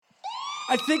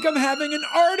I think I'm having an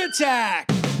art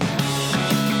attack.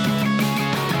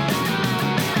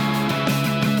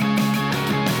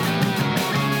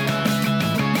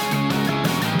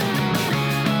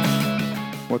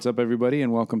 What's up, everybody,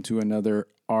 and welcome to another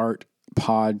art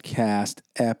podcast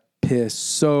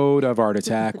episode of Art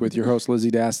Attack with your host,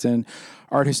 Lizzie Daston,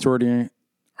 art historian.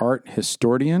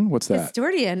 What's that?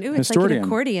 Historian. Ooh, it's like an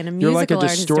accordion, a musical You're like a art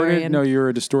distorted, historian. no, you're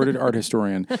a distorted art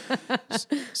historian.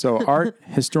 So art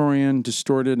historian,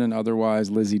 distorted and otherwise,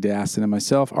 Lizzie Daston, and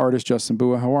myself, artist Justin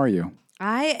Bua. How are you?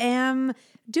 I am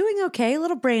doing okay, a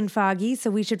little brain foggy, so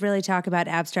we should really talk about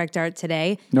abstract art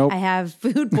today. Nope. I have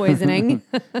food poisoning.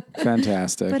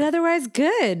 Fantastic. But otherwise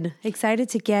good. Excited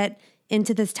to get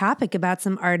into this topic about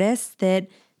some artists that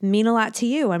mean a lot to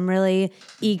you. I'm really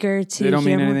eager to They don't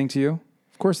hear mean more. anything to you?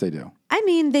 Of course they do. I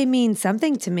mean, they mean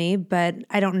something to me, but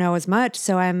I don't know as much.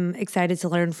 So I'm excited to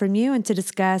learn from you and to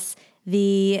discuss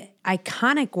the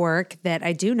iconic work that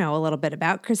I do know a little bit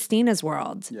about, Christina's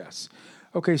World. Yes.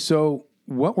 Okay, so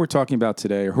what we're talking about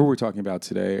today, or who we're talking about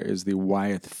today, is the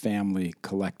Wyeth family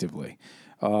collectively.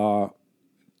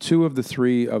 Two of the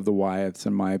three of the Wyeths,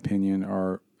 in my opinion,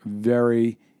 are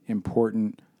very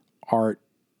important art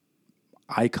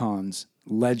icons,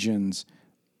 legends.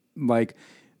 Like,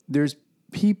 there's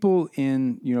people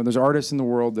in, there's artists in the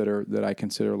world that I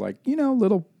consider like,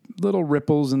 little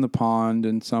ripples in the pond,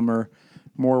 and some are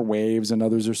more waves and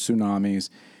others are tsunamis.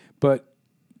 But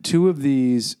two of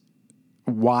these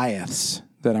Wyeths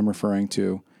that I'm referring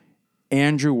to,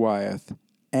 Andrew Wyeth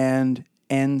and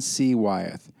N.C.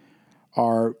 Wyeth,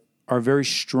 are very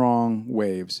strong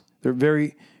waves. They're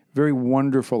very, very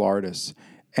wonderful artists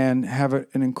and have an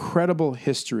incredible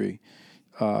history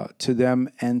to them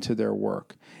and to their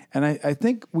work. And I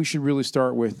think we should really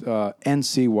start with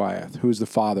N.C. Wyeth, who's the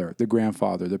father, the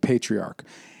grandfather, the patriarch.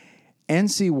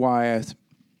 N.C. Wyeth,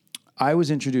 I was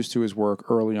introduced to his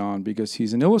work early on because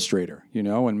he's an illustrator,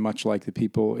 and much like the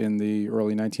people in the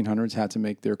early 1900s had to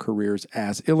make their careers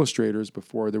as illustrators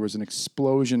before there was an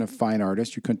explosion of fine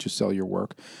artists. You couldn't just sell your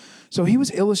work. So he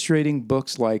was illustrating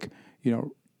books like,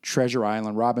 Treasure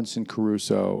Island, Robinson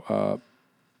Crusoe,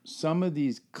 some of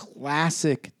these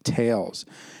classic tales.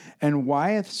 And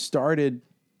Wyeth started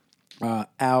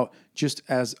out just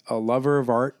as a lover of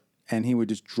art, and he would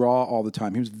just draw all the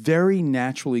time. He was very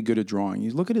naturally good at drawing.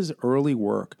 You look at his early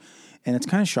work, and it's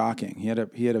kind of shocking. He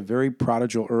had a very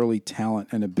prodigal early talent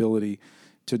and ability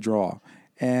to draw.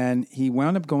 And he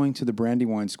wound up going to the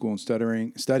Brandywine School and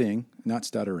studying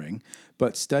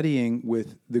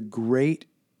with the great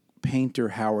painter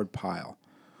Howard Pyle,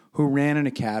 who ran an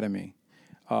academy,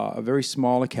 a very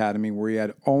small academy where he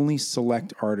had only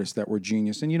select artists that were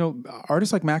genius. And,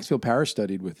 artists like Maxfield Parrish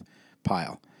studied with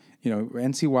Pyle.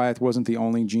 N.C. Wyeth wasn't the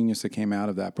only genius that came out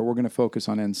of that, but we're going to focus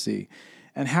on N.C.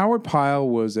 And Howard Pyle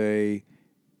was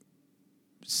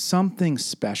something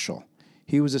special.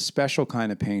 He was a special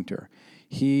kind of painter.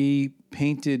 He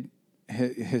painted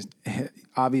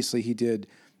obviously he did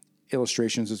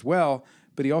illustrations as well,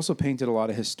 but he also painted a lot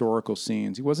of historical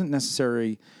scenes. He wasn't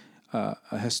necessarily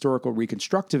a historical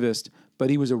reconstructivist, but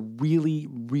he was a really,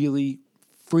 really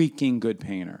freaking good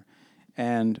painter.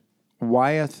 And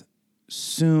Wyeth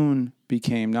soon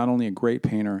became not only a great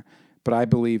painter, but I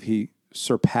believe he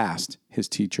surpassed his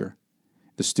teacher.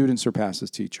 The student surpassed his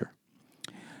teacher.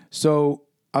 So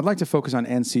I'd like to focus on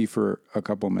N.C. for a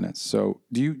couple of minutes. So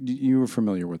you are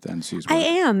familiar with N.C.'s work? I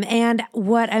am. And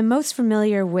what I'm most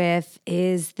familiar with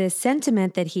is the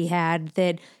sentiment that he had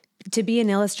that to be an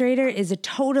illustrator is a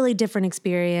totally different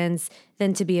experience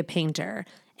than to be a painter.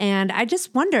 And I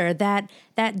just wonder that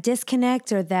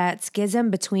disconnect or that schism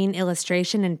between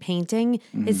illustration and painting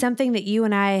is something that you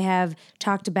and I have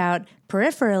talked about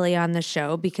peripherally on the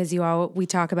show because we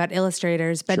talk about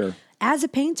illustrators. But Sure. As a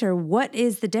painter, what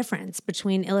is the difference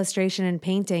between illustration and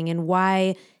painting, and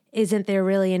why isn't there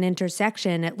really an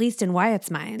intersection, at least in Wyeth's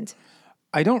mind?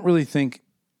 I don't really think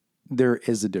there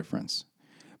is a difference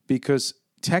because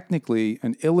technically,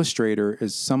 an illustrator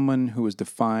is someone who is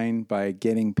defined by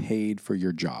getting paid for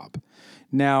your job.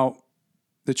 Now,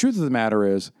 the truth of the matter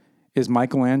is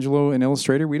Michelangelo an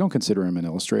illustrator? We don't consider him an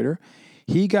illustrator.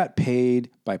 He got paid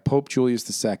by Pope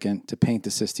Julius II to paint the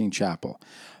Sistine Chapel.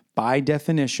 By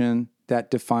definition,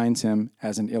 that defines him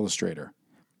as an illustrator.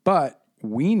 But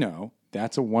we know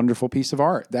that's a wonderful piece of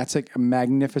art. That's a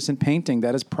magnificent painting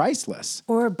that is priceless.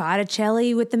 Or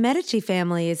Botticelli with the Medici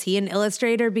family. Is he an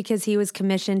illustrator because he was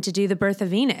commissioned to do The Birth of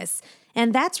Venus?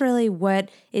 And that's really what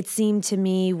it seemed to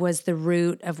me was the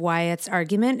root of Wyeth's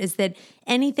argument, is that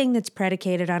anything that's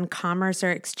predicated on commerce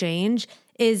or exchange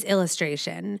is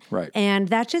illustration. Right. And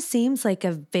that just seems like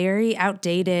a very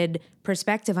outdated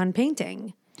perspective on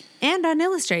painting. And on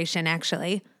illustration,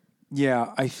 actually.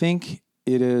 Yeah, I think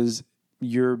it is,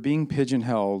 you're being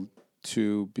pigeonholed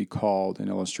to be called an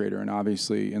illustrator. And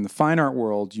obviously, in the fine art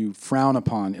world, you frown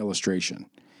upon illustration.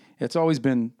 It's always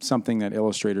been something that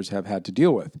illustrators have had to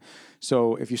deal with.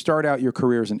 So if you start out your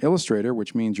career as an illustrator,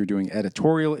 which means you're doing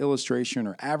editorial illustration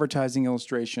or advertising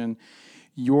illustration,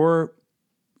 you're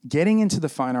getting into the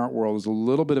fine art world is a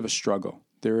little bit of a struggle.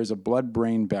 There is a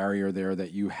blood-brain barrier there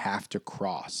that you have to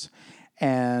cross.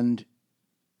 And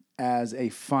as a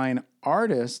fine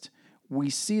artist,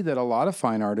 we see that a lot of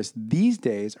fine artists these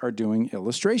days are doing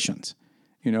illustrations,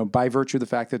 by virtue of the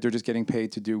fact that they're just getting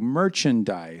paid to do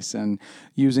merchandise and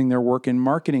using their work in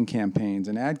marketing campaigns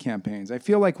and ad campaigns. I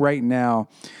feel like right now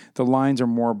the lines are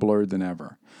more blurred than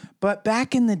ever. But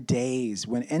back in the days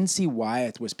when N.C.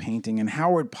 Wyeth was painting and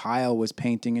Howard Pyle was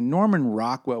painting and Norman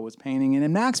Rockwell was painting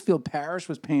and Maxfield Parrish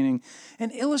was painting, an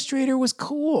illustrator was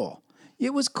cool.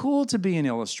 It was cool to be an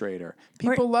illustrator.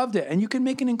 People loved it, and you can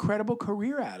make an incredible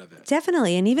career out of it.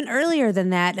 Definitely, and even earlier than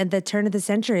that, at the turn of the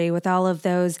century, with all of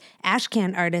those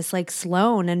ashcan artists like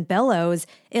Sloan and Bellows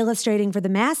illustrating for the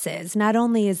masses. Not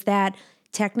only is that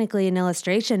technically an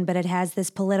illustration, but it has this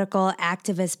political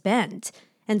activist bent.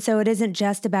 And so it isn't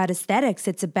just about aesthetics,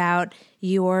 it's about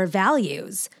your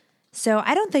values. So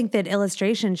I don't think that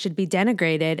illustration should be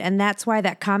denigrated, and that's why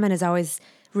that comment has always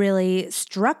really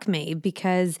struck me,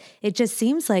 because it just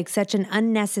seems like such an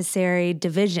unnecessary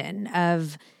division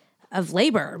of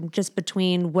labor just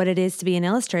between what it is to be an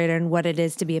illustrator and what it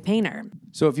is to be a painter.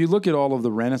 So if you look at all of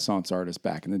the Renaissance artists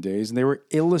back in the days, they were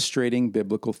illustrating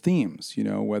biblical themes,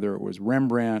 whether it was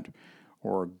Rembrandt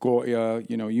or Goya,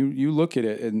 you look at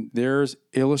it and there's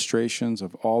illustrations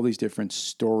of all these different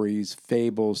stories,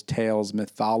 fables, tales,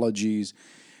 mythologies,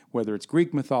 whether it's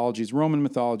Greek mythologies, Roman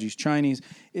mythologies, Chinese,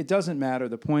 it doesn't matter.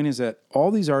 The point is that all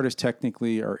these artists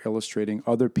technically are illustrating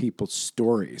other people's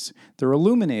stories. They're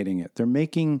illuminating it. They're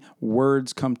making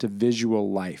words come to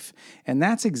visual life. And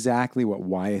that's exactly what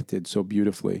Wyeth did so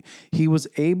beautifully. He was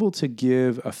able to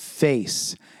give a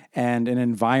face and an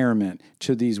environment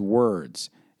to these words.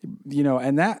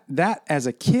 And that as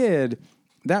a kid,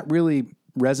 that really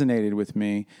resonated with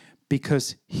me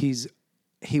because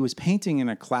he was painting in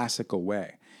a classical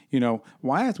way.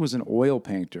 Wyeth was an oil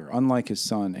painter, unlike his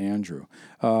son, Andrew.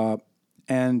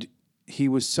 And he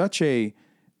was such a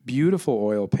beautiful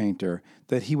oil painter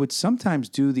that he would sometimes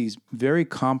do these very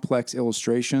complex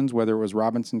illustrations, whether it was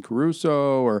Robinson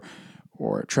Crusoe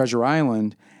or Treasure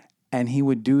Island, and he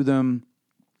would do them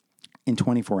in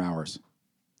 24 hours,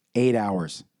 8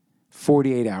 hours,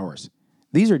 48 hours.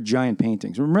 These are giant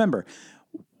paintings. Remember,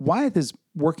 Wyeth is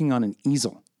working on an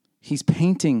easel. He's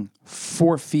painting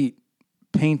 4-foot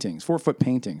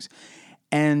paintings.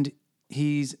 And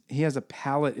he has a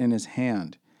palette in his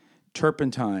hand,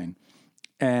 turpentine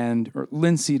or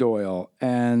linseed oil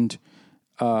and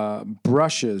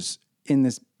brushes in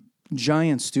this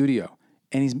giant studio.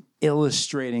 And he's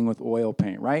illustrating with oil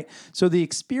paint, right? So the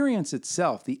experience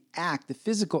itself, the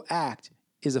physical act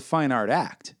is a fine art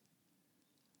act,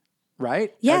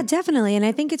 right? Yeah, definitely. And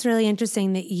I think it's really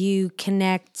interesting that you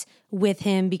connect with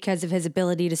him because of his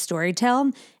ability to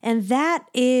storytell. And that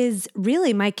is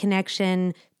really my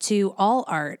connection to all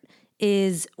art,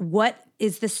 is what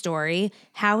is the story?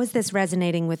 How is this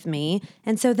resonating with me?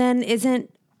 And so then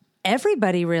isn't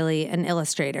everybody really an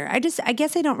illustrator? I guess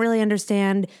I don't really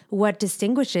understand what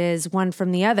distinguishes one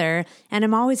from the other. And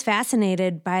I'm always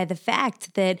fascinated by the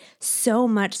fact that so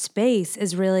much space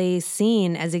is really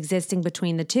seen as existing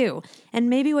between the two. And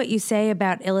maybe what you say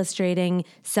about illustrating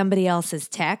somebody else's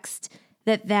text,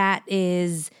 that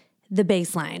is the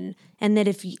baseline. And that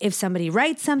if somebody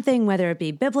writes something, whether it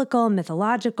be biblical,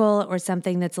 mythological, or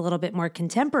something that's a little bit more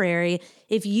contemporary,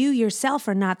 if you yourself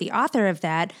are not the author of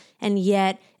that and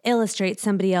yet illustrate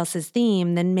somebody else's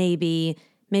theme, then maybe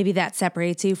that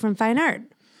separates you from fine art.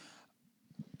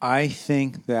 I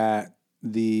think that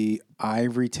the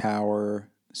ivory tower,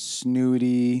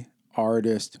 snooty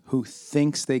artist who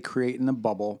thinks they create in a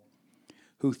bubble,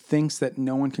 who thinks that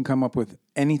no one can come up with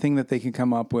anything that they can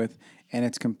come up with, and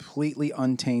it's completely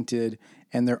untainted,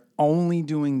 and they're only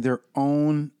doing their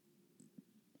own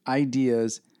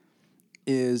ideas,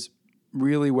 is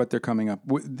really what they're coming up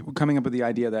with the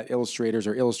idea that illustrators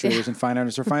are illustrators and fine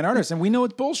artists are fine artists. And we know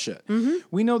it's bullshit. Mm-hmm.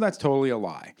 We know that's totally a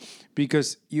lie,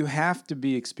 because you have to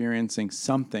be experiencing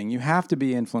something. You have to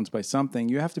be influenced by something.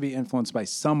 You have to be influenced by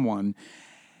someone.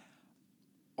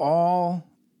 All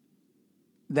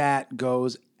that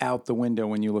goes out the window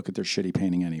when you look at their shitty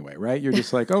painting anyway, right? You're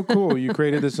just like, oh, cool, you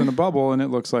created this in a bubble and it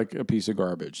looks like a piece of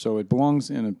garbage. So it belongs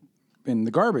in in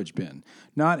the garbage bin,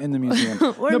 not in the museum.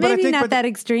 Or maybe not that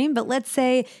extreme, but let's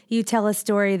say you tell a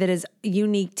story that is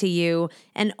unique to you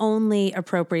and only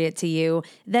appropriate to you,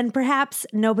 then perhaps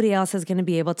nobody else is going to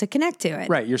be able to connect to it.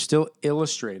 Right. You're still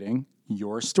illustrating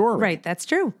your story. Right. That's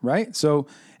true. Right. So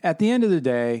at the end of the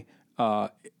day,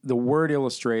 the word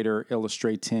illustrator,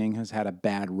 illustrating, has had a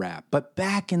bad rap. But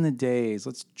back in the days,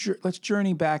 let's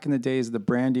journey back in the days of the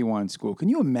Brandywine School. Can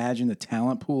you imagine the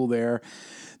talent pool there?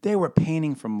 They were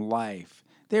painting from life.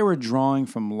 They were drawing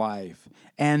from life.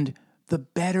 And the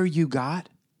better you got,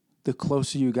 the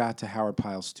closer you got to Howard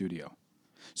Pyle's studio.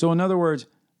 So in other words,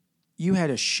 you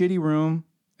had a shitty room,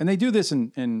 and they do this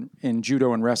in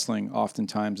judo and wrestling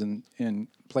oftentimes in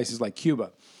places like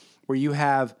Cuba, where you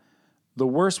have the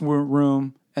worst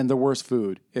room and the worst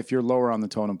food if you're lower on the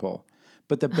totem pole.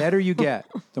 But the better you get,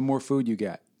 the more food you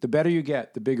get. The better you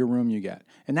get, the bigger room you get.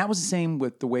 And that was the same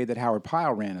with the way that Howard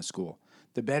Pyle ran a school.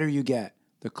 The better you get,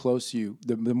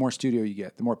 the more studio you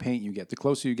get, the more paint you get, the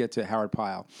closer you get to Howard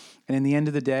Pyle. And in the end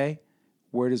of the day,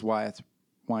 where does Wyeth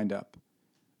wind up?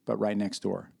 But right next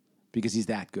door, because he's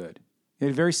that good. They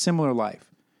had a very similar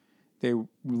life. They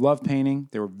loved painting.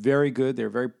 They were very good. They were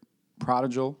very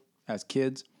prodigal as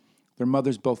kids. Their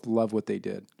mothers both love what they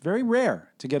did. Very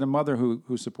rare to get a mother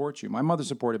who supports you. My mother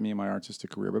supported me in my artistic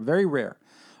career, but very rare.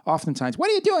 Oftentimes, what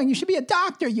are you doing? You should be a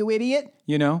doctor, you idiot.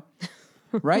 You know,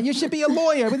 right? You should be a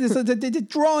lawyer. The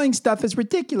drawing stuff is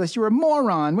ridiculous. You're a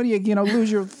moron. What do you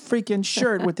lose your freaking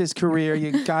shirt with this career,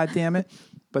 you goddamn it.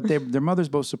 But their mothers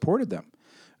both supported them.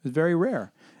 It was very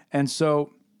rare. And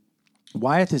so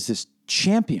Wyeth is this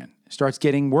champion. Starts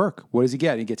getting work. What does he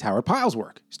get? He gets Howard Pyle's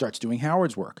work. Starts doing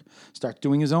Howard's work. Starts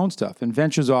doing his own stuff and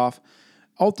ventures off.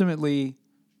 Ultimately,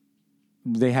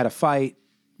 they had a fight,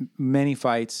 many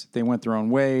fights. They went their own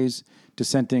ways,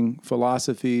 dissenting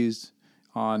philosophies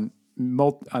on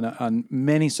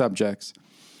many subjects.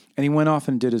 And he went off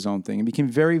and did his own thing and became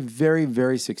very, very,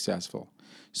 very successful.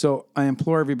 So I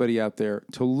implore everybody out there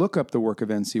to look up the work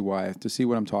of N.C. Wyeth to see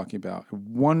what I'm talking about. A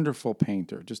wonderful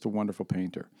painter, just a wonderful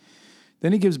painter.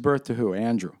 Then he gives birth to who?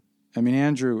 Andrew.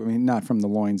 Andrew, not from the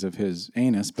loins of his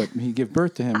anus, but he gave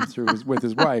birth to him with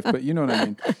his wife, but you know what I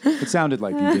mean. It sounded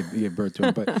like he gave birth to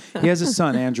him, but he has a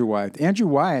son, Andrew Wyeth. Andrew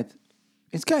Wyeth,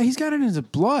 he's got it in his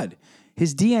blood,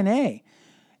 his DNA.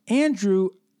 Andrew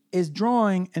is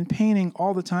drawing and painting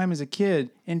all the time as a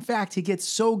kid. In fact, he gets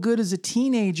so good as a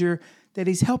teenager that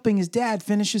he's helping his dad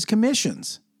finish his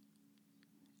commissions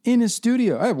in his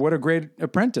studio. Hey, what a great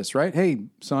apprentice, right? Hey,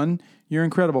 son, you're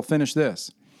incredible. Finish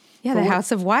this. Yeah, the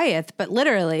House of Wyeth, but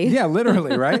literally. Yeah,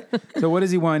 literally, right? So what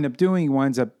does he wind up doing? He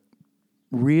winds up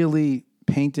really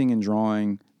painting and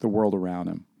drawing the world around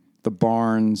him. The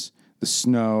barns, the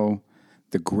snow,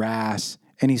 the grass.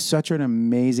 And he's such an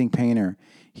amazing painter.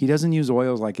 He doesn't use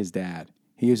oils like his dad.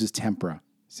 He uses tempera.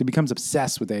 So he becomes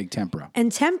obsessed with egg tempera. And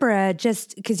tempera,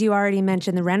 just because you already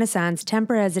mentioned the Renaissance,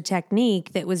 tempera is a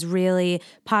technique that was really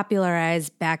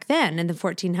popularized back then in the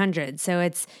 1400s. So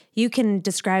you can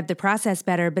describe the process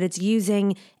better, but it's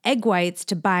using egg whites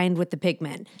to bind with the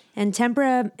pigment. And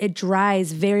tempera, it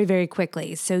dries very, very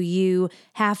quickly. So you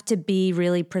have to be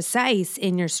really precise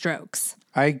in your strokes.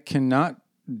 I cannot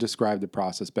describe the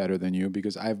process better than you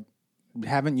because I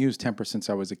haven't used tempera since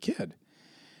I was a kid.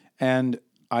 And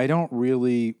I don't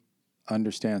really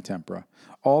understand tempera.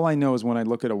 All I know is when I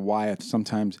look at a Wyeth,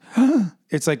 sometimes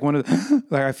it's like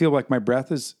I feel like my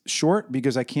breath is short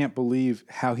because I can't believe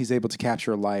how he's able to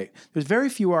capture light. There's very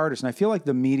few artists, and I feel like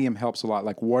the medium helps a lot,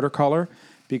 like watercolor,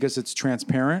 because it's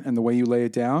transparent and the way you lay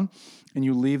it down, and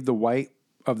you leave the white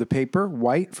of the paper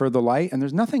white for the light, and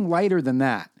there's nothing lighter than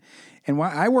that. And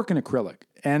I work in acrylic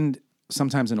and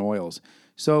sometimes in oils.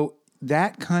 So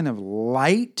that kind of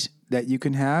light that you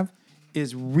can have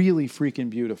is really freaking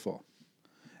beautiful.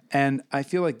 And I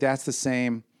feel like that's the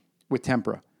same with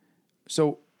tempera.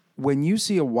 So when you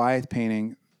see a Wyeth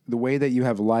painting, the way that you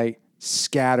have light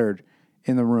scattered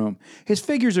in the room, his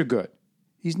figures are good.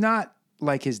 He's not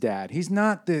like his dad.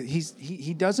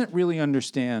 He doesn't really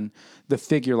understand the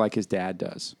figure like his dad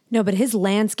does. No, but his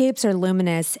landscapes are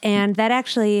luminous. And that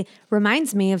actually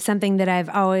reminds me of something that I've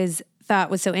always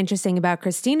thought was so interesting about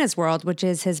Christina's World, which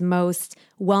is his most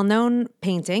well-known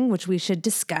painting, which we should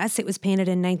discuss. It was painted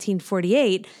in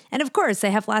 1948. And of course, I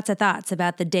have lots of thoughts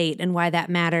about the date and why that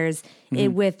matters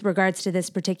with regards to this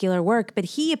particular work. But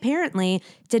he apparently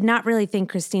did not really think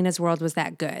Christina's World was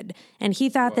that good. And he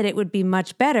thought that it would be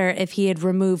much better if he had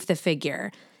removed the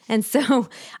figure. And so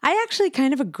I actually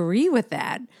kind of agree with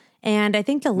that. And I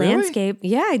think the Really? landscape,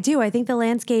 yeah, I do. I think the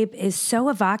landscape is so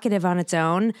evocative on its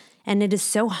own, and it is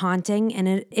so haunting, and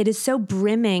it is so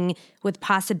brimming with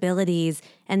possibilities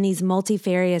and these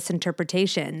multifarious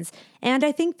interpretations. And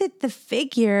I think that the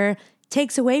figure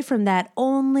takes away from that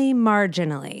only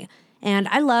marginally. And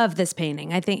I love this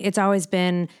painting. I think it's always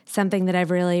been something that I've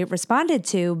really responded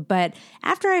to. But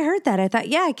after I heard that, I thought,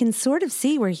 yeah, I can sort of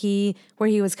see where he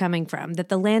was coming from, that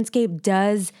the landscape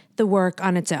does the work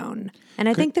on its own. And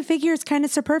I think the figure is kind of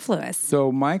superfluous.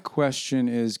 So my question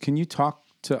is, can you talk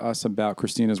to us about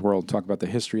Christina's World, talk about the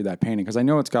history of that painting? Because I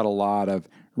know it's got a lot of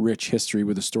rich history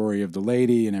with the story of the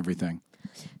lady and everything.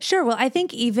 Sure. Well, I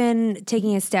think even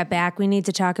taking a step back, we need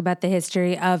to talk about the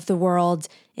history of the world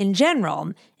in general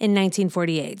in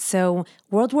 1948. So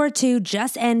World War II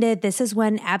just ended. This is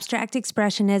when abstract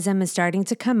expressionism is starting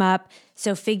to come up.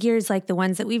 So figures like the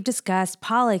ones that we've discussed,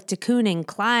 Pollock, de Kooning,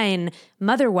 Klein,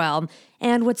 Motherwell.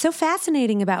 And what's so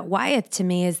fascinating about Wyeth to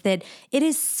me is that it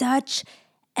is such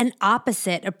an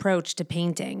opposite approach to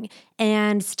painting.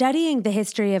 And studying the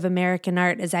history of American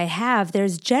art as I have, there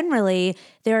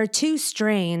are two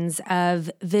strains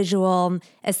of visual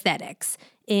aesthetics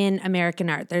in American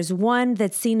art. There's one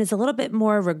that's seen as a little bit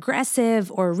more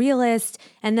regressive or realist,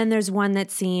 and then there's one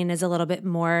that's seen as a little bit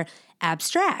more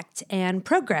abstract and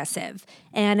progressive.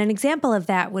 And an example of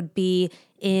that would be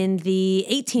in the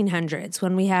 1800s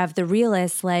when we have the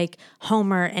realists like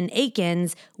Homer and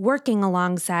Akins working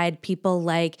alongside people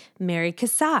like Mary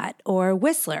Cassatt or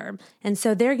Whistler. And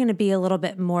so they're going to be a little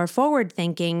bit more forward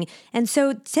thinking. And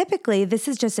so typically this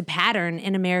is just a pattern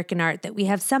in American art that we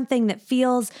have something that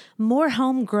feels more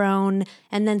homegrown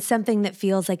and then something that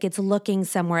feels like it's looking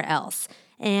somewhere else.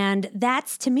 And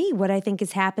that's, to me, what I think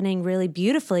is happening really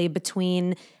beautifully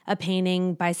between a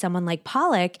painting by someone like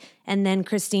Pollock and then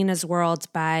Christina's World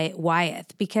by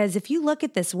Wyeth. Because if you look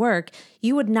at this work,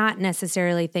 you would not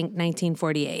necessarily think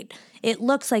 1948. It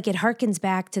looks like it harkens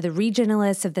back to the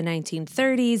regionalists of the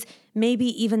 1930s, maybe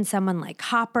even someone like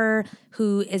Hopper,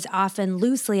 who is often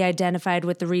loosely identified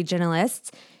with the regionalists.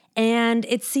 And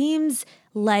it seems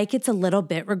like it's a little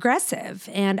bit regressive.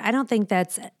 And I don't think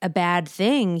that's a bad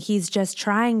thing. He's just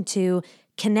trying to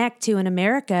connect to an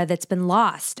America that's been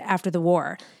lost after the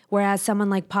war. Whereas someone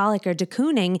like Pollock or de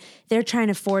Kooning, they're trying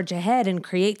to forge ahead and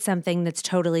create something that's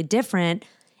totally different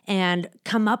and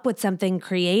come up with something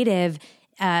creative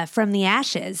from the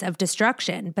ashes of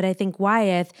destruction. But I think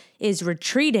Wyeth is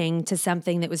retreating to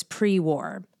something that was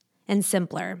pre-war and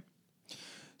simpler.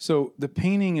 So the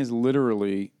painting is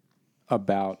literally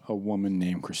about a woman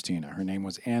named Christina. Her name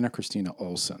was Anna Christina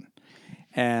Olsen.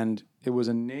 And it was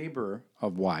a neighbor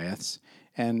of Wyeth's.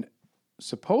 And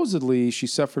supposedly she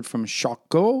suffered from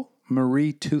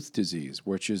Charcot-Marie tooth disease,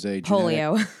 which is a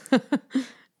polio.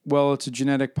 Well, it's a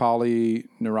genetic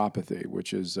polyneuropathy,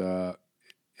 which is,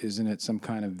 isn't it some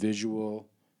kind of visual?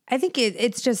 I think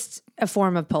it's just a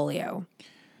form of polio.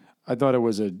 I thought it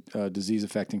was a disease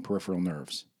affecting peripheral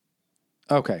nerves.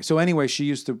 Okay, so anyway, she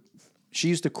used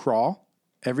to crawl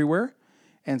everywhere,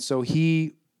 and so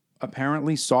he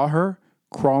apparently saw her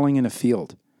crawling in a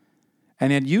field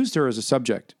and had used her as a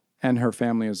subject and her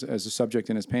family as a subject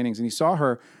in his paintings. And he saw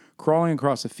her crawling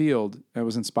across a field and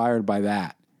was inspired by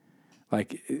that.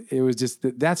 Like, it was just,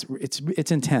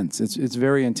 it's intense. It's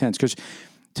very intense. Because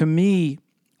to me,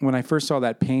 when I first saw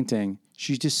that painting,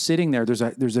 she's just sitting there. There's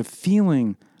a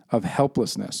feeling of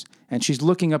helplessness. And she's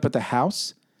looking up at the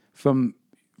house from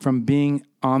being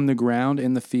on the ground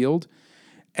in the field.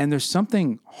 And there's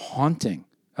something haunting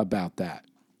about that.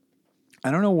 I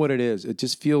don't know what it is. It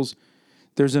just feels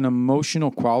there's an emotional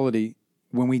quality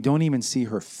when we don't even see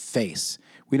her face.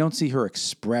 We don't see her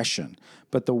expression.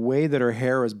 But the way that her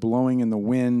hair is blowing in the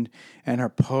wind and her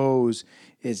pose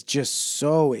is just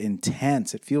so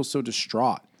intense. It feels so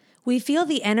distraught. We feel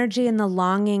the energy and the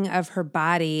longing of her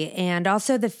body and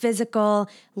also the physical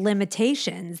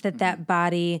limitations that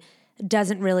body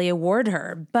doesn't really award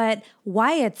her. But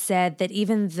Wyeth said that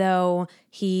even though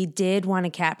he did want to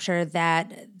capture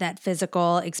that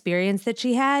physical experience that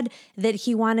she had, that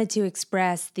he wanted to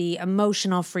express the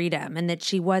emotional freedom and that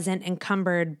she wasn't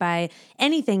encumbered by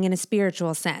anything in a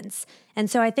spiritual sense.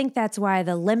 And so I think that's why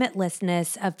the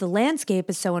limitlessness of the landscape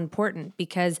is so important,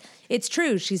 because it's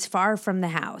true, she's far from the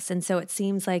house. And so it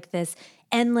seems like this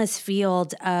endless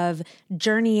field of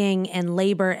journeying and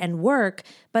labor and work.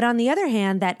 But on the other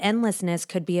hand, that endlessness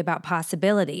could be about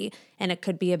possibility, and it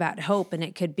could be about hope, and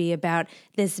it could be about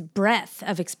this breadth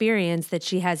of experience that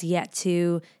she has yet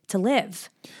to live.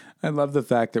 I love the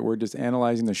fact that we're just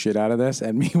analyzing the shit out of this.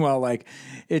 And meanwhile, like,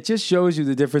 it just shows you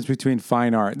the difference between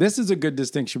fine art. This is a good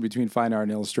distinction between fine art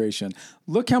and illustration.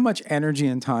 Look how much energy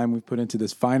and time we've put into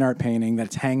this fine art painting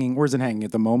that's hanging. Where's it hanging?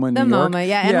 At the MoMA in New York? MoMA,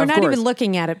 yeah. And we're not even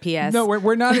looking at it, P.S. No,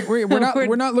 we're not.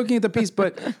 We're not looking at the piece,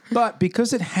 but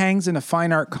because it hangs in a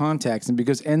fine art context, and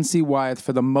because N.C. Wyeth,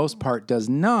 for the most part, does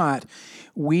not,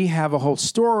 we have a whole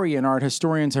story, and art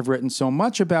historians have written so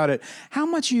much about it. How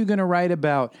much are you going to write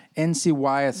about N.C.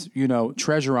 Wyeth's,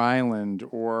 Treasure Island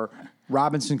or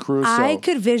Robinson Crusoe? I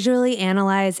could visually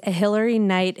analyze a Hilary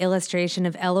Knight illustration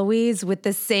of Eloise with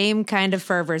the same kind of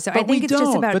fervor. So I think it's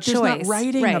just about but choice. There's not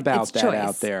writing right, about it's that choice.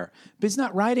 out there. But it's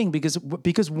not writing because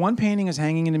one painting is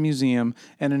hanging in a museum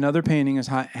and another painting is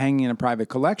hanging in a private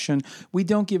collection. We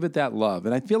don't give it that love.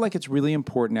 And I feel like it's really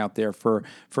important out there for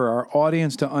our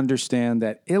audience to understand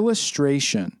that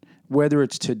illustration, whether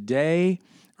it's today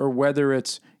or whether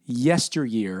it's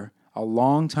yesteryear, a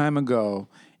long time ago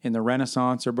in the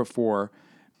Renaissance or before,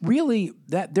 really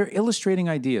that they're illustrating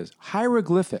ideas.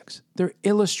 Hieroglyphics, they're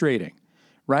illustrating,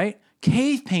 right?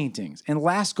 Cave paintings in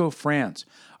Lascaux, France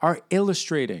are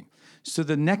illustrating. So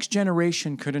the next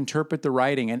generation could interpret the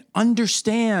writing and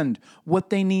understand what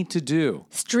they need to do.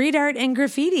 Street art and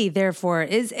graffiti, therefore,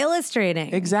 is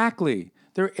illustrating. Exactly.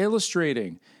 They're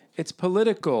illustrating. It's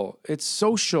political. It's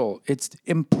social. It's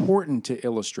important to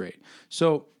illustrate.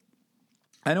 So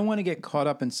I don't want to get caught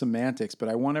up in semantics, but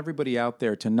I want everybody out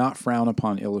there to not frown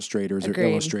upon illustrators Agreed. or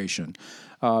illustration.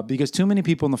 Because too many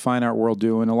people in the fine art world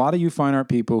do, and a lot of you fine art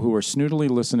people who are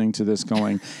snootily listening to this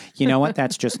going, you know what,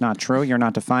 that's just not true. You're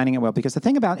not defining it well. Because the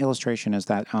thing about illustration is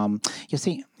that, you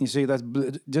see,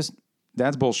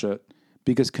 that's bullshit.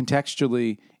 Because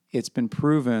contextually, it's been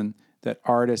proven that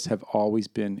artists have always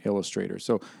been illustrators.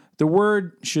 So the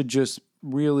word should just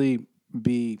really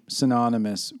be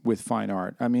synonymous with fine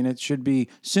art. I mean, it should be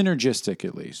synergistic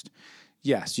at least.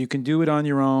 Yes, you can do it on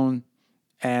your own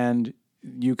and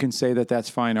you can say that that's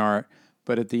fine art,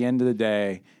 but at the end of the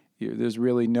day, there's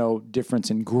really no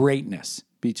difference in greatness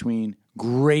between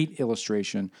great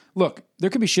illustration. Look, there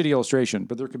could be shitty illustration,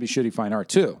 but there could be shitty fine art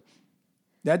too.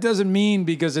 That doesn't mean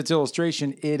because it's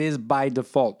illustration, it is by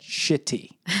default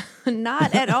shitty.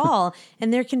 Not at all.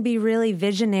 And there can be really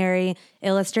visionary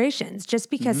illustrations. Just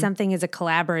because something is a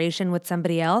collaboration with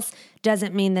somebody else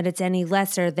doesn't mean that it's any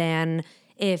lesser than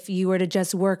if you were to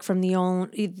just work from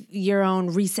your own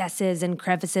recesses and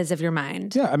crevices of your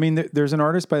mind. Yeah, I mean, there's an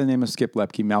artist by the name of Skip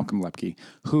Lepke, Malcolm Lepke,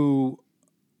 who,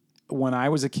 when I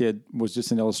was a kid, was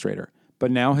just an illustrator.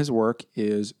 But now his work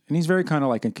is, and he's very kind of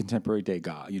like a contemporary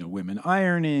Degas, women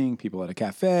ironing, people at a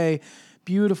cafe,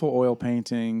 beautiful oil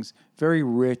paintings, very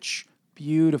rich,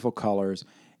 beautiful colors.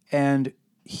 And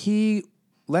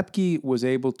Lepke was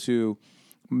able to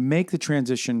make the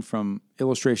transition from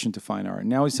illustration to fine art.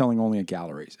 Now he's selling only at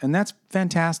galleries. And that's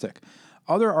fantastic.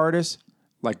 Other artists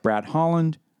like Brad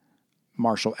Holland,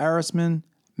 Marshall Arisman,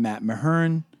 Matt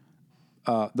Mahern,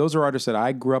 those are artists that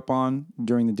I grew up on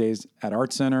during the days at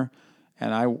Art Center.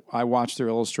 And I watched their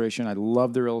illustration. I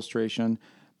love their illustration.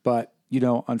 But,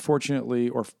 unfortunately,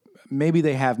 or maybe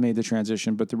they have made the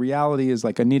transition, but the reality is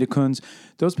like Anita Kunz,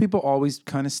 those people always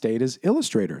kind of stayed as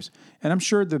illustrators. And I'm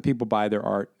sure that people buy their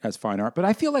art as fine art. But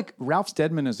I feel like Ralph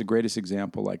Steadman is the greatest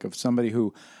example, like of somebody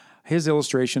who, his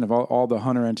illustration of all the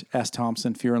Hunter S.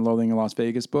 Thompson, Fear and Loathing in Las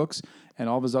Vegas books and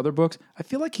all of his other books, I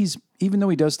feel like even though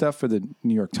he does stuff for the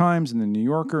New York Times and the New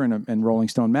Yorker and Rolling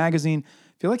Stone magazine,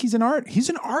 I feel like he's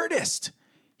an artist.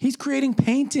 He's creating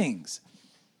paintings.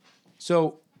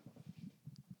 So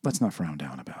let's not frown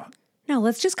down about it. No,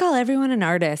 let's just call everyone an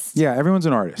artist. Yeah, everyone's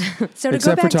an artist. So to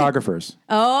except go back photographers.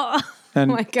 Oh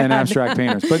my God. And abstract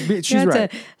painters. But she's right.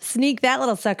 To sneak that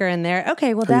little sucker in there.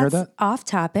 Okay, well, Have you that's heard that? off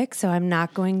topic, so I'm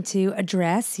not going to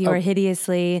address your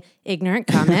hideously ignorant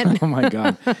comment. Oh my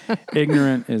God.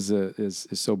 Ignorant is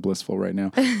so blissful right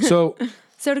now. So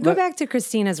to go back to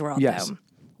Christina's world, Yes. though.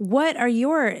 What are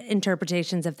your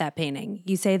interpretations of that painting?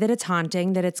 You say that it's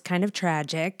haunting, that it's kind of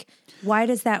tragic. Why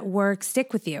does that work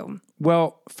stick with you?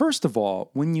 Well, first of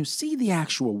all, when you see the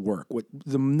actual work,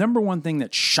 the number one thing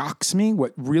that shocks me,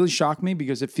 what really shocked me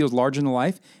because it feels larger than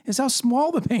life, is how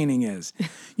small the painting is.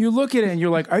 You look at it and you're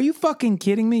like, are you fucking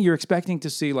kidding me? You're expecting to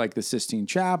see like the Sistine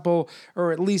Chapel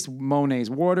or at least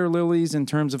Monet's Water Lilies in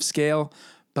terms of scale.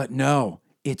 But no,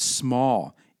 it's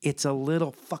small. It's a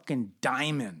little fucking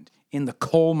diamond in the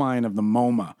coal mine of the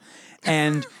MoMA.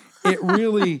 And it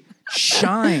really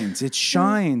shines. It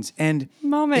shines. And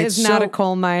MoMA is not a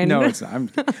coal mine. No, it's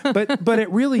not. But it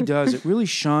really does. It really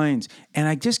shines. And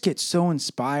I just get so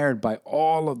inspired by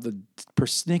all of the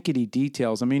persnickety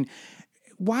details. I mean,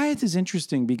 Wyeth is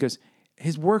interesting because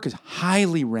his work is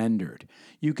highly rendered.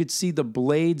 You could see the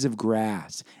blades of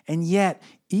grass. And yet,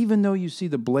 even though you see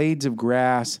the blades of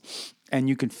grass and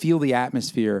you can feel the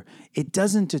atmosphere, it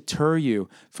doesn't deter you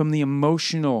from the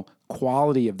emotional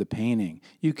quality of the painting.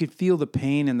 You could feel the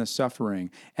pain and the suffering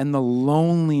and the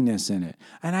loneliness in it.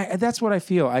 And that's what I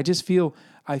feel. I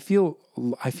feel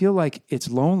like it's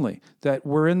lonely, that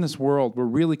we're in this world. We're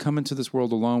really coming to this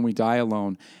world alone. We die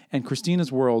alone. And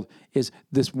Christina's world is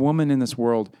this woman in this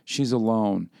world. She's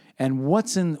alone. And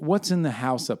what's in the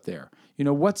house up there? You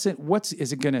know, is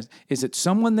it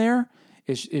someone there?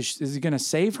 Is it going to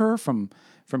save her from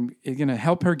is it going to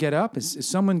help her get up? Is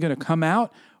someone going to come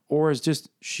out, or is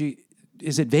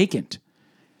it vacant?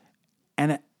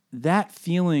 And that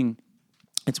feeling,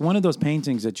 it's one of those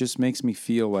paintings that just makes me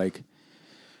feel like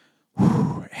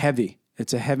heavy.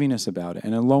 It's a heaviness about it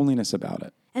and a loneliness about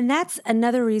it. And that's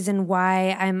another reason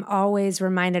why I'm always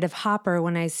reminded of Hopper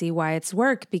when I see Wyatt's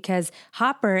work, because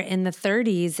Hopper in the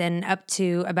 30s and up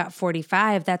to about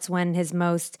 45, that's when his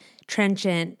most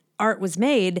trenchant art was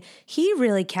made, he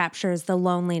really captures the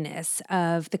loneliness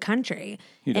of the country.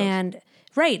 He does.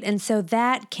 And so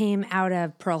that came out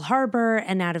of Pearl Harbor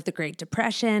and out of the Great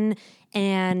Depression.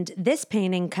 And this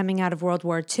painting coming out of World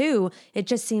War II, it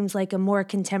just seems like a more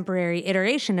contemporary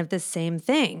iteration of the same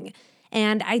thing.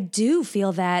 And I do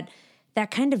feel that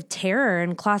kind of terror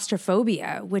and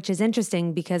claustrophobia, which is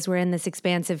interesting because we're in this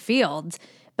expansive field.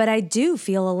 But I do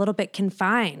feel a little bit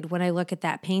confined when I look at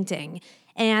that painting.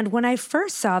 And when I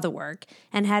first saw the work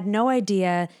and had no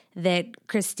idea that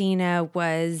Christina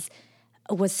was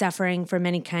suffering from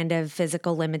any kind of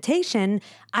physical limitation,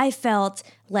 I felt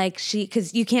like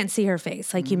because you can't see her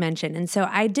face, like you mentioned. And so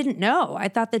I didn't know. I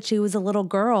thought that she was a little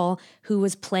girl who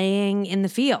was playing in the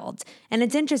field. And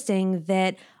it's interesting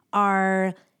that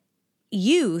our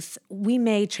youth, we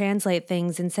may translate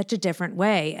things in such a different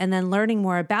way. And then learning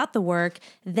more about the work,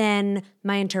 then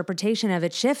my interpretation of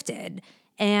it shifted.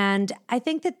 And I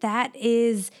think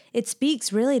it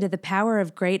speaks really to the power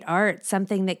of great art,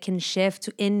 something that can shift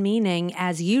in meaning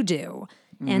as you do,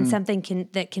 and something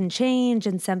that can change,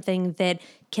 and something that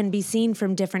can be seen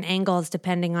from different angles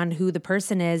depending on who the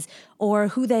person is or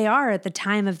who they are at the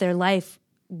time of their life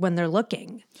when they're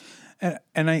looking.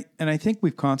 And I think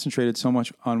we've concentrated so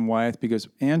much on Wyeth because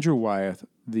Andrew Wyeth,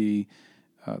 the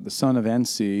son of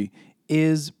NC,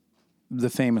 is the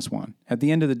famous one. At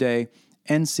the end of the day,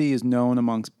 NC is known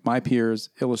amongst my peers,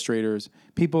 illustrators,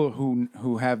 people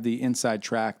who have the inside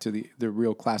track to the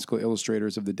real classical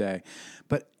illustrators of the day.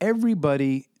 But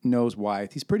everybody knows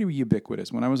Wyeth. He's pretty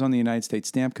ubiquitous. When I was on the United States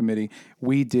Stamp Committee,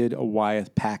 we did a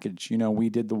Wyeth package. You know, we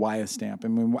did the Wyeth stamp.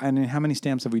 And how many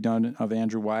stamps have we done of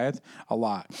Andrew Wyeth? A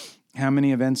lot. How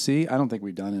many of NC? I don't think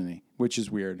we've done any, which is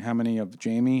weird. How many of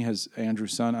Jamie, has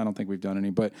Andrew's son? I don't think we've done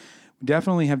any. But we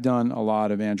definitely have done a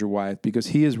lot of Andrew Wyeth because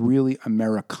he is really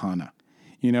Americana.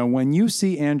 You know, when you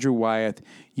see Andrew Wyeth,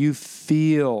 you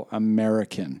feel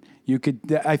American.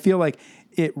 I feel like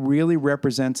it really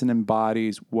represents and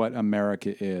embodies what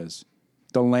America is.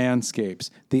 The landscapes,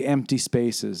 the empty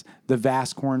spaces, the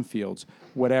vast cornfields,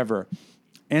 whatever.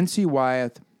 N.C.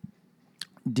 Wyeth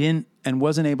didn't and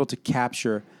wasn't able to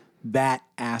capture that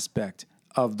aspect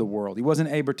of the world. He wasn't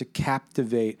able to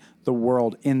captivate the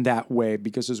world in that way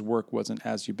because his work wasn't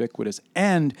as ubiquitous.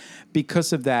 And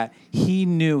because of that, he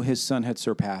knew his son had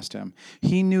surpassed him.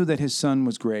 He knew that his son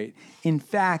was great. In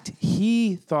fact,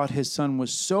 he thought his son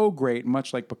was so great,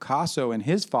 much like Picasso and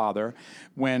his father,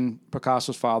 when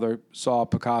Picasso's father saw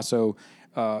Picasso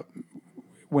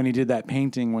when he did that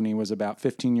painting when he was about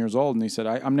 15 years old, and he said,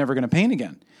 I'm never going to paint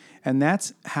again. And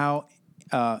that's how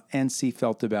NC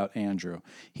felt about Andrew.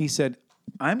 He said,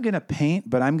 I'm going to paint,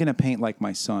 but I'm going to paint like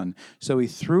my son. So he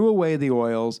threw away the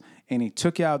oils and he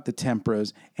took out the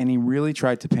temperas and he really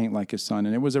tried to paint like his son.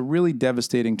 And it was a really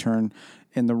devastating turn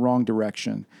in the wrong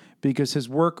direction because his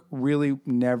work really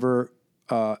never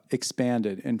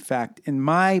expanded. In fact, in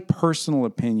my personal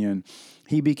opinion,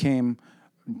 he became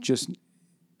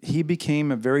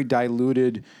a very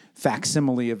diluted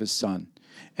facsimile of his son.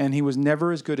 And he was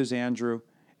never as good as Andrew,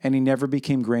 and he never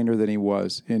became greater than he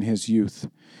was in his youth.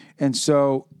 And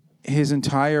so his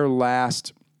entire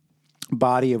last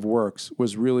body of works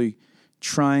was really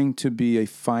trying to be a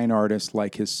fine artist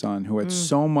like his son, who had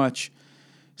so much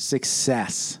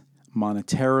success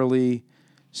monetarily,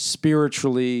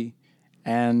 spiritually,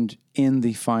 and in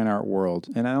the fine art world.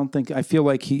 And I feel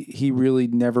like he really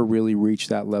never really reached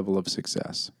that level of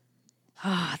success.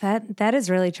 Oh, that is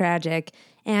really tragic.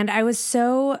 And I was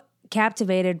so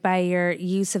captivated by your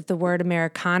use of the word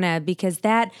Americana because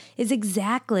that is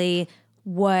exactly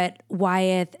what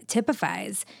Wyeth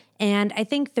typifies. And I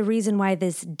think the reason why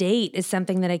this date is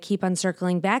something that I keep on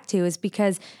circling back to is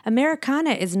because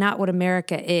Americana is not what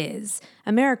America is.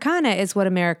 Americana is what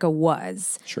America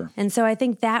was. Sure. And so I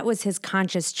think that was his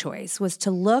conscious choice, was to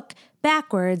look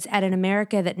backwards at an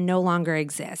America that no longer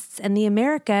exists. And the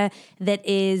America that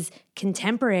is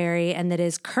contemporary and that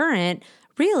is current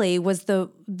really was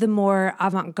the more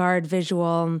avant-garde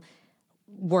visual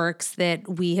works that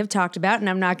we have talked about, and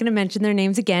I'm not going to mention their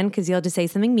names again because you'll just say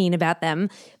something mean about them.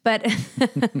 But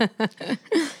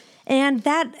and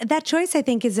that choice, I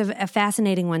think, is a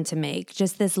fascinating one to make.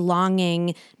 Just this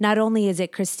longing. Not only is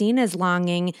it Christina's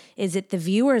longing, is it the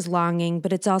viewer's longing,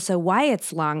 but it's also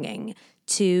Wyatt's longing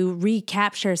to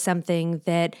recapture something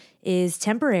that is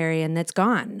temporary and that's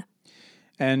gone.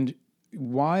 And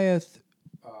Wyeth,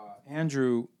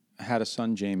 Andrew had a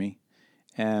son, Jamie,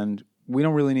 and we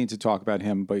don't really need to talk about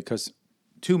him because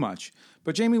too much.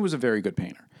 But Jamie was a very good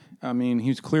painter. I mean,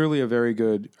 he's clearly a very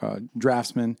good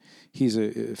draftsman. He's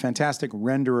a fantastic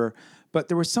renderer. But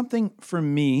there was something for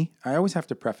me, I always have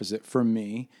to preface it, for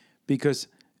me, because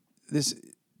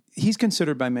he's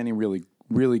considered by many really,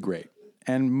 really great.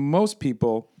 And most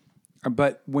people,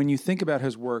 but when you think about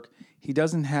his work, he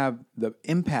doesn't have the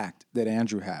impact that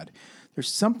Andrew had.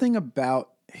 There's something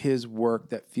about his work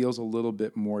that feels a little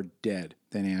bit more dead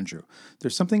than Andrew.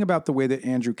 There's something about the way that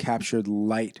Andrew captured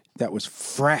light that was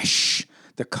fresh.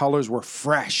 The colors were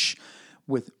fresh.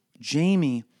 With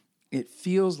Jamie, it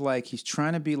feels like he's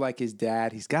trying to be like his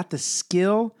dad. He's got the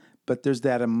skill, but there's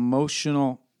that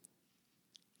emotional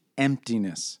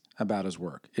emptiness about his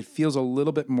work. It feels a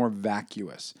little bit more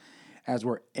vacuous, as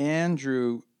where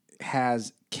Andrew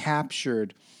has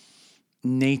captured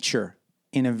nature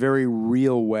in a very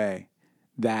real way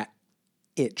that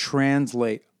it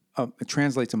translates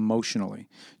emotionally.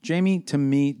 Jamie, to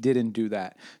me, didn't do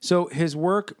that. So his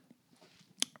work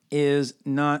is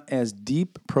not as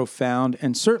deep, profound,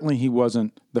 and certainly he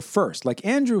wasn't the first. Like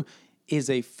Andrew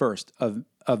is a first of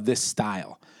this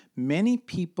style. Many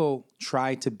people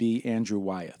try to be Andrew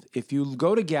Wyeth. If you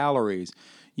go to galleries,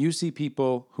 you see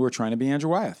people who are trying to be Andrew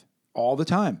Wyeth all the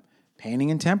time, painting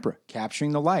in tempera,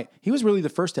 capturing the light. He was really the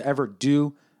first to ever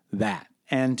do that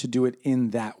and to do it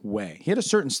in that way. He had a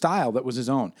certain style that was his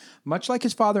own, much like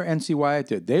his father, N.C. Wyeth,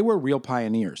 did. They were real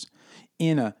pioneers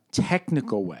in a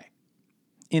technical way.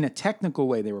 In a technical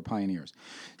way, they were pioneers.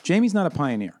 Jamie's not a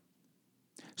pioneer.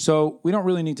 So we don't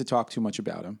really need to talk too much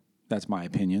about him. That's my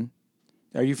opinion.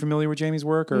 Are you familiar with Jamie's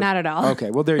work? Or? Not at all.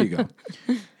 Okay, well, there you go.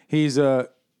 He's a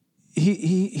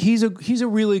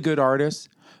really good artist,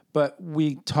 but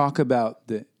we talk about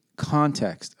the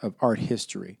context of art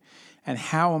history and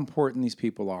how important these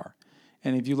people are.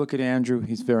 And if you look at Andrew,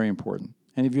 he's very important.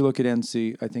 And if you look at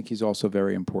NC, I think he's also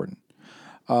very important.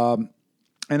 And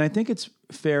I think it's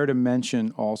fair to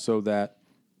mention also that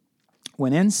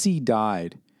when NC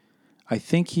died, I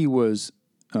think he was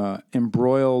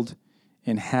embroiled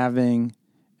in having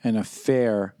an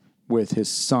affair with his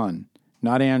son,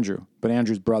 not Andrew, but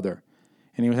Andrew's brother.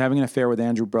 And he was having an affair with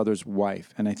Andrew's brother's wife.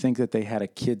 And I think that they had a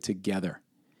kid together.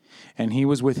 And he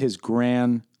was with his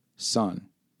grandson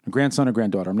or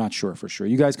granddaughter. I'm not sure for sure.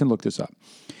 You guys can look this up.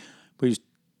 But he's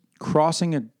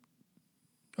crossing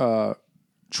railroad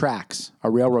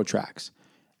tracks.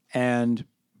 And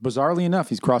bizarrely enough,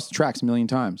 he's crossed the tracks a million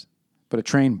times. But a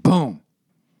train, boom,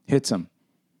 hits him.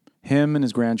 Him and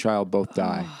his grandchild both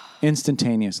die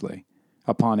instantaneously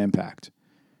upon impact.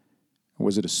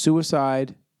 Was it a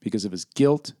suicide because of his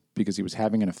guilt, because he was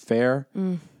having an affair?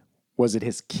 Was it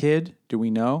his kid? Do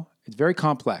we know? It's very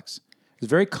complex. It's a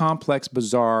very complex,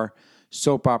 bizarre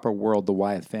soap opera world, the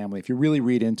Wyeth family, if you really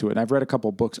read into it. And I've read a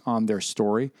couple books on their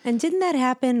story. And didn't that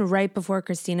happen right before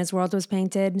Christina's World was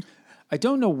painted? I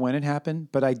don't know when it happened,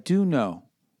 but I do know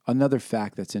another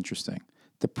fact that's interesting.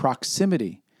 The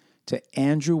proximity to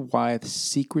Andrew Wyeth's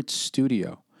secret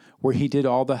studio, where he did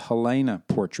all the Helena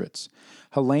portraits.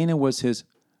 Helena was his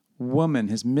woman,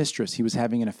 his mistress he was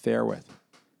having an affair with.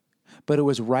 But it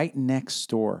was right next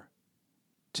door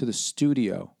to the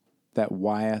studio that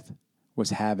Wyeth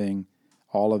was having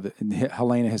all of it,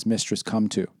 Helena, his mistress, come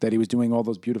to, that he was doing all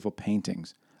those beautiful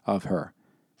paintings of her.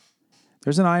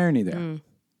 There's an irony there.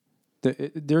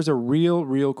 There's a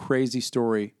real crazy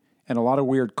story and a lot of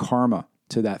weird karma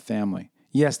to that family.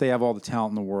 Yes, they have all the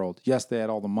talent in the world. Yes, they had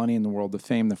all the money in the world, the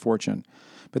fame, the fortune.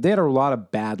 But they had a lot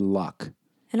of bad luck.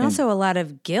 And also a lot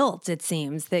of guilt, it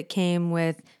seems, that came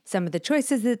with some of the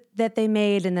choices that they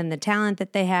made and then the talent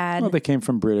that they had. Well, they came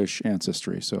from British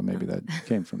ancestry, so maybe that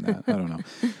came from that. I don't know.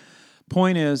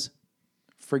 Point is,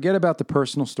 forget about the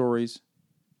personal stories.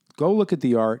 Go look at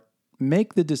the art.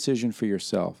 Make the decision for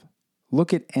yourself.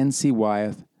 Look at N.C.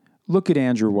 Wyeth. Look at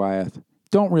Andrew Wyeth.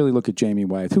 Don't really look at Jamie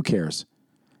Wyeth. Who cares?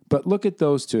 But look at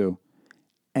those two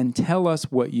and tell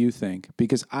us what you think,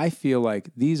 because I feel like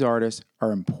these artists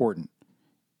are important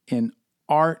in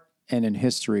art and in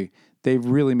history. They've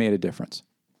really made a difference.